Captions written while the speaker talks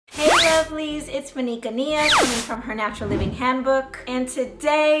lovelies, it's Manika-Nia coming from her Natural Living Handbook, and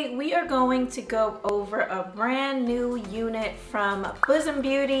today we are going to go over a brand new unit from Bosom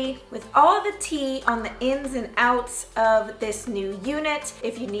Beauty with all the tea on the ins and outs of this new unit,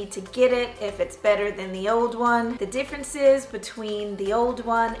 if you need to get it, if it's better than the old one, the differences between the old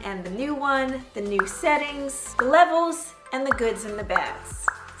one and the new settings, the levels, and the goods and the bads.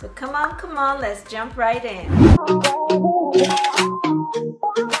 So come on, let's jump right in.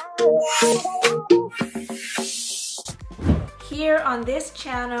 Here on this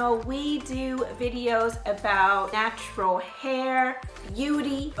channel, we do videos about natural hair,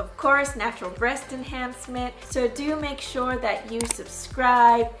 beauty, of course, natural breast enhancement. So do make sure that you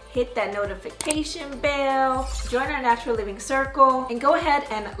subscribe, hit that notification bell, join our Natural Living Circle, and go ahead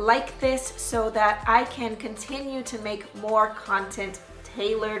and like this so that I can continue to make more content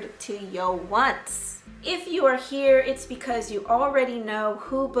tailored to your wants. If you are here, it's because you already know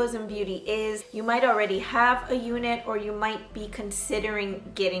who Bosom Beauty is. You might already have a unit, or you might be considering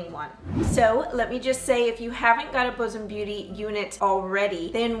getting one. So let me just say, if you haven't got a Bosom Beauty unit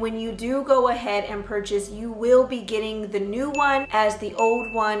already, then when you do go ahead and purchase, you will be getting the new one, as the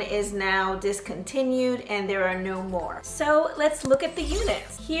old one is now discontinued and there are no more. So let's look at the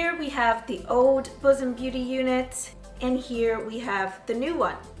units. Here we have the old Bosom Beauty unit, and here we have the new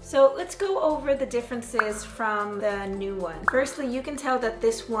one. So let's go over the differences from the new one. Firstly, you can tell that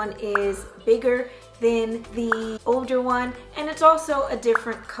this one is bigger than the older one, and it's also a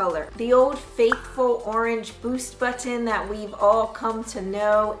different color. The old faithful orange boost button that we've all come to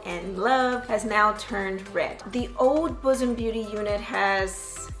know and love has now turned red. The old Bosom Beauty unit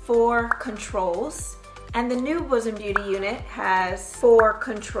has 4 controls, and the new Bosom Beauty unit has 4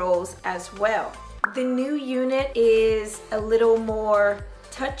 controls as well. The new unit is a little more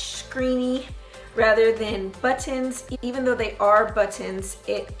touch screeny rather than buttons. Even though they are buttons,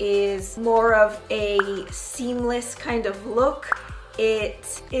 it is more of a seamless kind of look.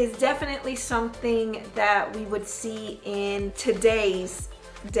 It is definitely something that we would see in today's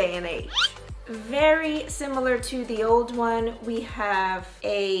day and age. Very similar to the old one, we have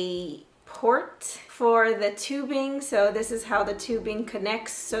a port for the tubing. So this is how the tubing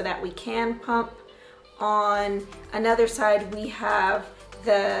connects so that we can pump. On another side, we have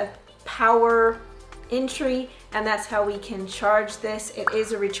the power entry, and that's how we can charge this. It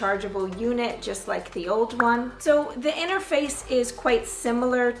is a rechargeable unit, just like the old one. So the interface is quite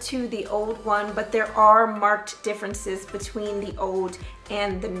similar to the old one, but there are marked differences between the old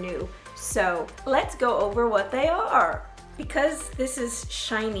and the new. So let's go over what they are. Because this is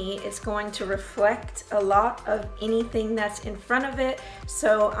shiny, it's going to reflect a lot of anything that's in front of it.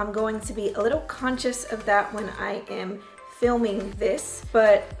 So I'm going to be a little conscious of that when I am filming this.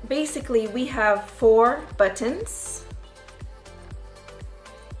 But basically we have 4 buttons.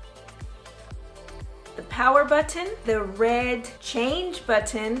 The power button, the red change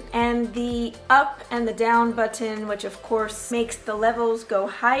button, and the up and the down button, which of course makes the levels go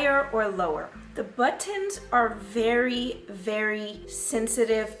higher or lower. The buttons are very, very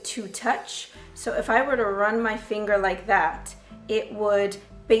sensitive to touch. So if I were to run my finger like that, it would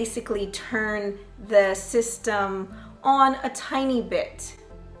basically turn the system on a tiny bit.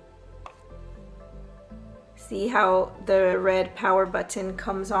 See how the red power button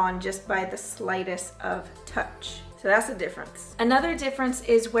comes on just by the slightest of touch. So that's the difference. Another difference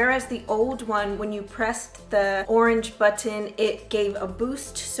is, whereas the old one, when you pressed the orange button, it gave a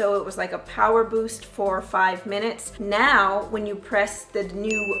boost, so it was like a power boost for 5 minutes. Now, when you press the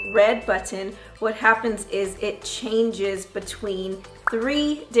new red button, what happens is it changes between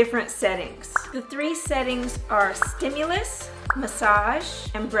 3 different settings. The 3 settings are stimulus, massage,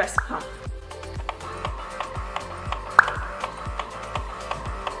 and breast pump.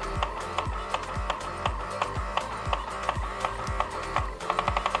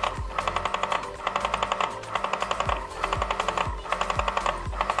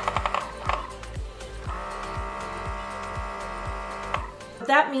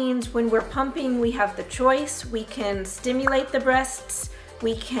 That means when we're pumping, we have the choice. We can stimulate the breasts,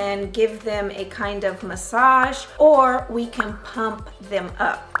 we can give them a kind of massage, or we can pump them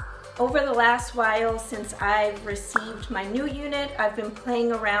up. Over the last while, since I've received my new unit, I've been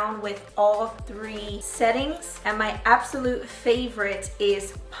playing around with all 3 settings, and my absolute favorite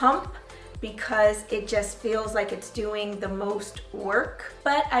is pump, because it just feels like it's doing the most work.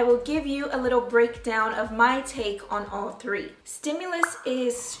 But I will give you a little breakdown of my take on all 3. Stimulus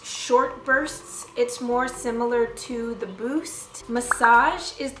is short bursts. It's more similar to the boost.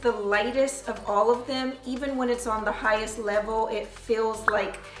 Massage is the lightest of all of them. Even when it's on the highest level, it feels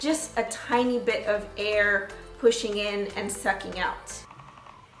like just a tiny bit of air pushing in and sucking out.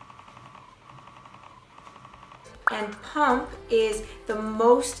 And pump is the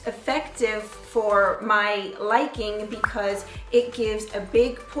most effective for my liking because it gives a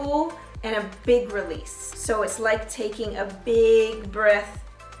big pull and a big release. So it's like taking a big breath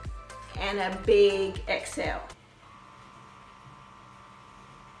and a big exhale.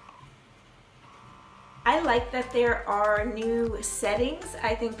 I like that there are new settings.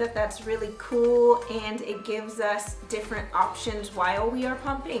 I think that that's really cool and it gives us different options while we are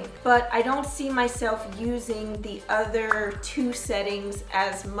pumping. But I don't see myself using the other two settings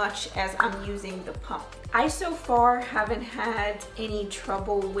as much as I'm using the pump. I so far haven't had any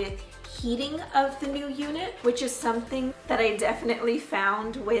trouble with heating of the new unit, which is something that I definitely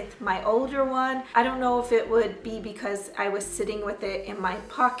found with my older one. I don't know if it would be because I was sitting with it in my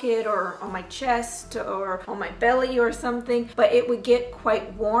pocket or on my chest or on my belly or something, but it would get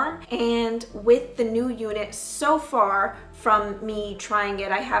quite warm. And with the new unit so far, from me trying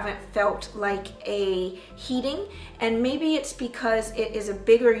it, I haven't felt like a heating, and maybe it's because it is a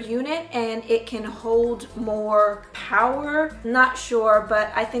bigger unit and it can hold more power. Not sure,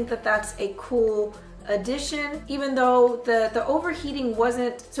 but I think that that's a cool addition, even though the overheating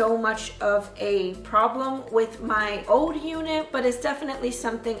wasn't so much of a problem with my old unit, but it's definitely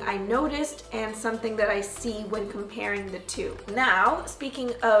something I noticed and something that I see when comparing the two. Now,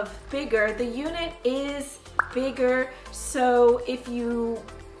 speaking of bigger, the unit is bigger, so if you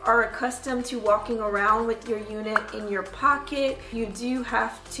are accustomed to walking around with your unit in your pocket, you do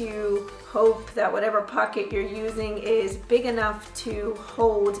have to hope that whatever pocket you're using is big enough to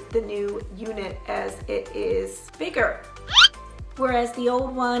hold the new unit as it is bigger. Whereas the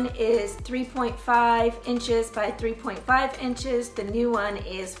old one is 3.5 inches by 3.5 inches, the new one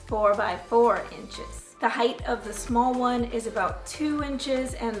is 4 by 4 inches. The height of the small one is about 2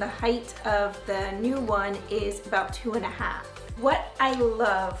 inches and the height of the new one is about 2.5. What I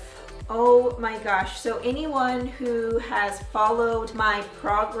love, oh my gosh, so anyone who has followed my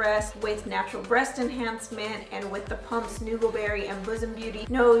progress with natural breast enhancement and with the pumps Noodleberry and Bosom Beauty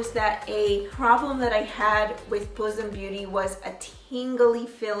knows that a problem that I had with Bosom Beauty was a tingly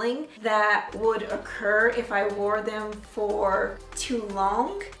feeling that would occur if I wore them for too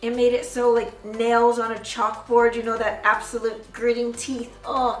long. It made it so like nails on a chalkboard, you know, that absolute gritting teeth,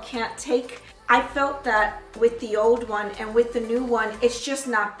 oh, can't take. I felt that with the old one, and with the new one, it's just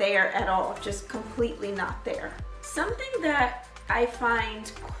not there at all, just completely not there. Something that I find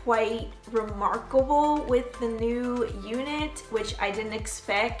quite remarkable with the new unit, which I didn't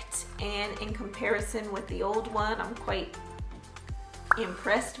expect, and in comparison with the old one, I'm quite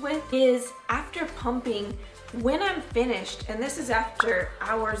impressed with, is after pumping, when I'm finished, and this is after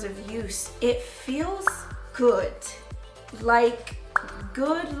hours of use, it feels good. Like,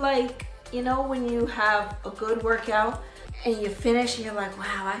 you know, when you have a good workout and you finish and you're like,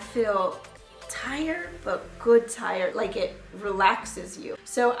 wow, I feel tired, but good tired, like it relaxes you.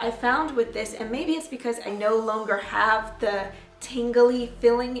 So I found with this, and maybe it's because I no longer have the tingly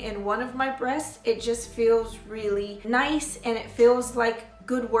feeling in one of my breasts, it just feels really nice and it feels like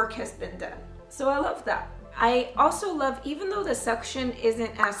good work has been done. So I love that. I also love, even though the suction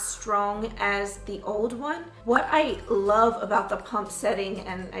isn't as strong as the old one, what I love about the pump setting,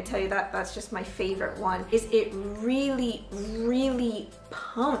 and I tell you that that's just my favorite one, is it really, really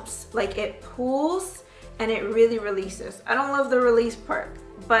pumps. Like it pulls and it really releases. I don't love the release part,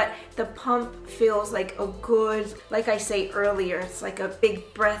 but the pump feels like a good, like I say earlier, it's like a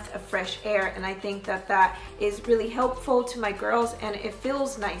big breath of fresh air, and I think that that is really helpful to my girls and it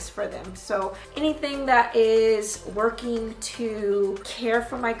feels nice for them. So anything that is working to care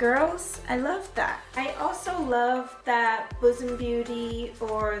for my girls, I love that. I also love that Bosom Beauty,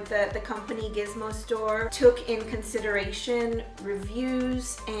 or the company Gizmo Store, took in consideration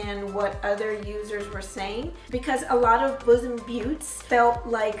reviews and what other users were saying, because a lot of Bosom Beauties felt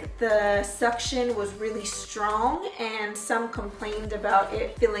like the suction was really strong and some complained about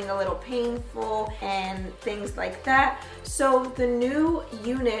it feeling a little painful and things like that. So the new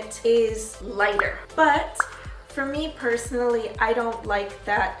unit is lighter, but for me personally, I don't like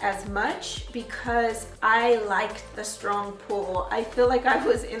that as much because I liked the strong pull. I feel like I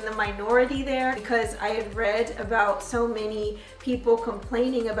was in the minority there because I had read about so many people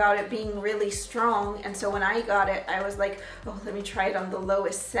complaining about it being really strong, and so when I got it, I was like, oh, let me try it on the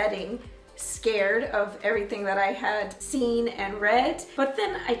lowest setting, scared of everything that I had seen and read. But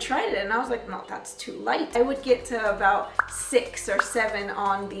then I tried it and I was like, no, that's too light. I would get to about 6 or 7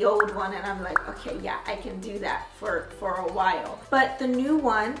 on the old one and I'm like, okay, yeah, I can do that for a while. But the new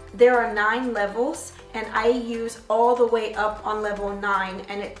one, there are 9 levels and I use all the way up on level 9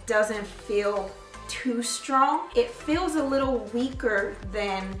 and it doesn't feel too strong. It feels a little weaker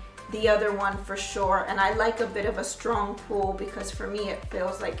than the other one for sure, and I like a bit of a strong pull because for me it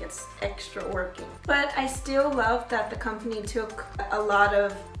feels like it's extra working. But I still love that the company took a lot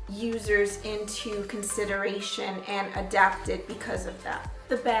of users into consideration and adapted because of that.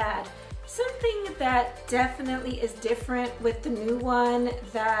 The bad. Something that definitely is different with the new one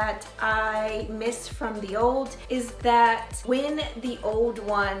that I miss from the old is that when the old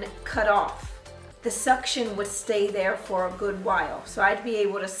one cut off, the suction would stay there for a good while. So I'd be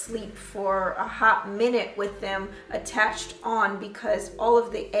able to sleep for a hot minute with them attached on because all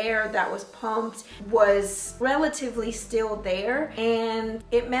of the air that was pumped was relatively still there, and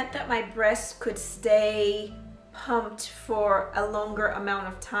it meant that my breasts could stay pumped for a longer amount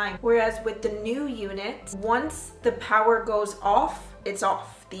of time. Whereas with the new unit, once the power goes off, it's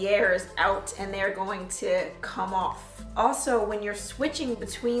off. The air is out and they're going to come off. Also, when you're switching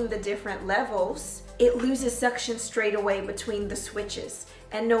between the different levels, it loses suction straight away between the switches.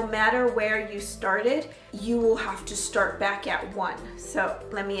 And no matter where you started, you will have to start back at 1. So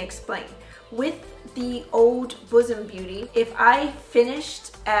let me explain. With the old Bosom Beauty, if I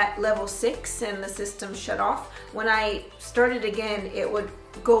finished at level 6 and the system shut off, when I started again, it would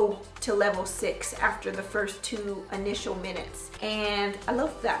go to level 6 after the first 2 initial minutes, and I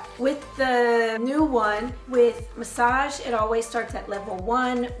love that. With the new one, with massage, it always starts at level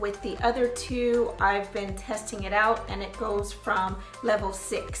 1. With the other 2, I've been testing it out and it goes from level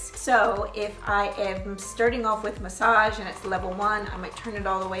 6. So if I am starting off with massage and it's level 1, I might turn it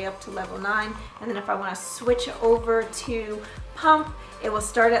all the way up to level 9, and then if I want to switch over to pump, it will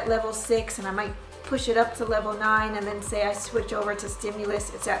start at level 6 and I might push it up to level 9, and then say I switch over to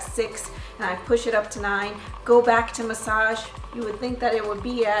stimulus, it's at 6, and I push it up to 9, go back to massage. You would think that it would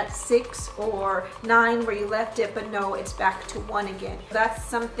be at 6 or 9 where you left it, but no, it's back to 1 again. That's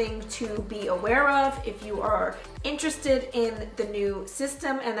something to be aware of if you are interested in the new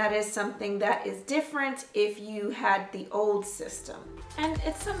system, and that is something that is different if you had the old system. And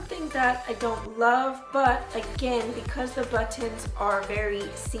it's something that I don't love, but again, because the buttons are very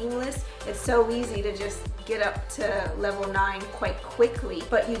seamless, it's so easy to just get up to level 9 quite quickly.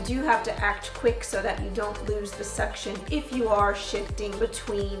 But you do have to act quick so that you don't lose the suction if you are shifting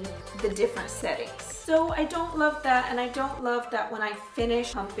between the different settings. So I don't love that, and I don't love that when I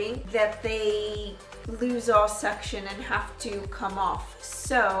finish pumping that they lose all suction and have to come off.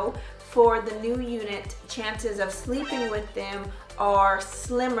 So for the new unit, chances of sleeping with them are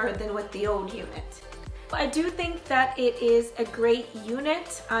slimmer than with the old unit. I do think that it is a great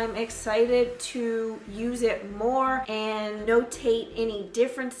unit. I'm excited to use it more and notate any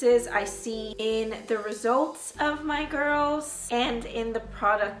differences I see in the results of my girls and in the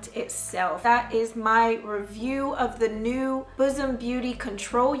product itself. That is my review of the new Bosom Beauty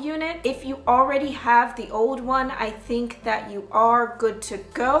control unit. If you already have the old one, I think that you are good to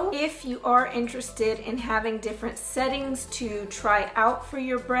go. If you are interested in having different settings to try out for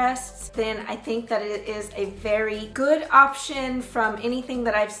your breasts, then I think that it is a very good option from anything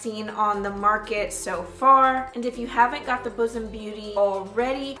that I've seen on the market so far. And if you haven't got the Bosom Beauty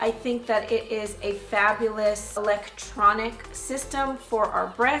already, I think that it is a fabulous electronic system for our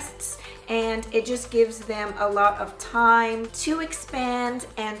breasts, and it just gives them a lot of time to expand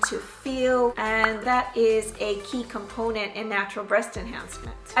and to feel, and that is a key component in natural breast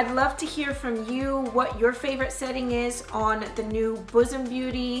enhancement. I'd love to hear from you what your favorite setting is on the new Bosom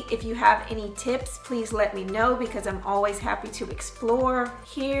Beauty. If you have any tips, please let me know because I'm always happy to explore.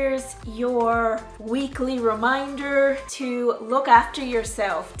 Here's your weekly reminder to look after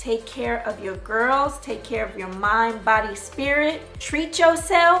yourself. Take care of your girls, take care of your mind, body, spirit. Treat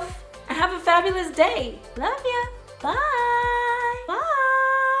yourself and have a fabulous day. Love ya. Bye.